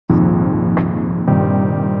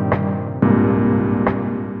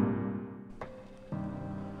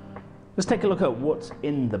Let's take a look at what's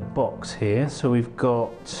in the box here. So we've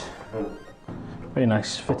got a very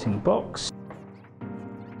nice fitting box.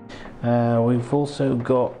 We've also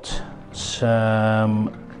got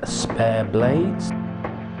some spare blades.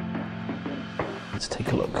 Let's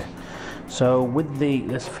take a look. So with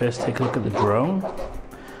let's first take a look at the drone.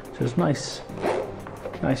 So there's nice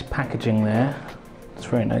packaging there. It's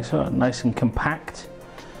very nice, nice and compact.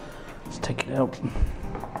 Let's take it out.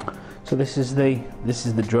 So this is the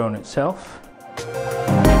drone itself.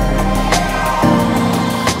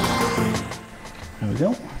 There we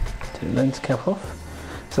go. Take the lens cap off.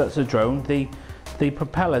 So that's the drone. The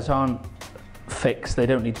propellers aren't fixed. They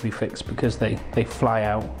don't need to be fixed because they fly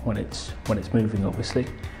out when it's moving, obviously.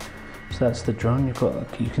 So that's the drone.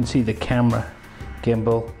 You can see the camera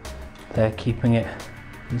gimbal there keeping it.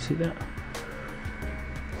 Can you see that?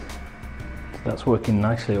 So that's working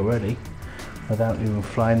nicely already without even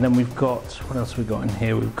flying. Then we've got, what else have we got in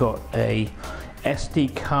here? We've got a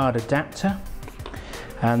SD card adapter,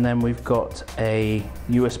 and then we've got a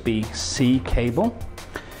USB-C cable.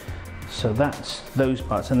 So that's those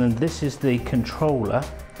parts, and then this is the controller.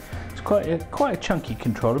 It's quite a chunky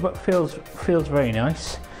controller, but feels very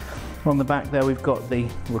nice. On the back there we've got the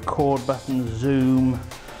record button, zoom,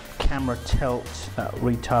 camera tilt, that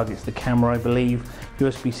retargets the camera I believe,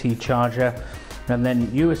 USB-C charger, and then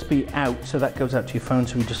USB out, so that goes out to your phone.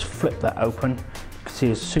 So we just flip that open. You can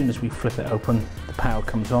see as soon as we flip it open, the power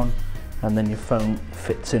comes on, and then your phone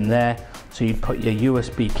fits in there. So you put your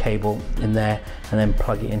USB cable in there and then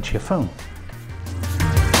plug it into your phone.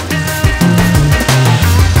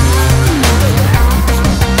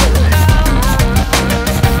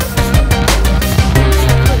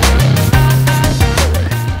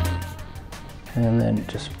 And then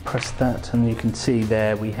just press that, and you can see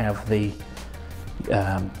there we have the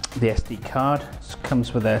SD card. It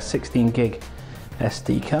comes with a 16 gig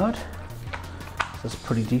SD card. That's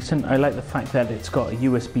pretty decent. I like the fact that it's got a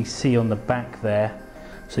USB-C on the back there,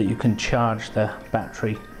 so you can charge the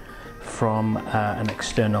battery from an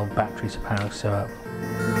external battery supply. So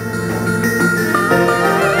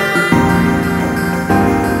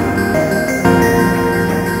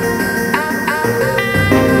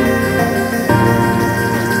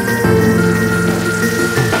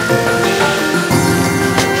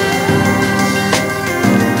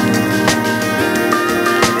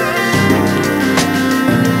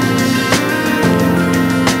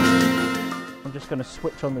going to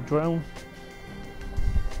switch on the drone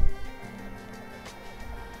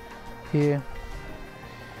here,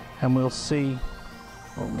 and we'll see.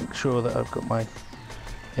 I'll make sure that I've got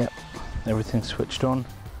everything switched on.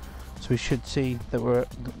 So we should see that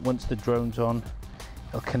once the drone's on,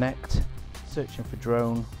 it'll connect. Searching for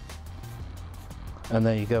drone, and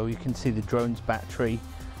there you go. You can see the drone's battery,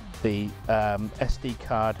 the SD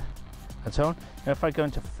card, and so on. Now if I go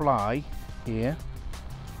into fly here,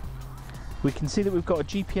 we can see that we've got a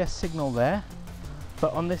GPS signal there,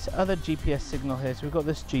 but on this other GPS signal here, so we've got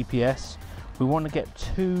this GPS, we want to get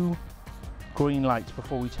 2 green lights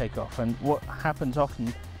before we take off. And what happens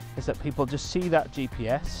often is that people just see that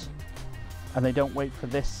GPS and they don't wait for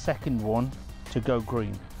this second one to go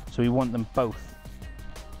green. So we want them both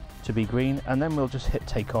to be green, and then we'll just hit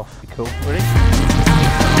take off. Cool, ready?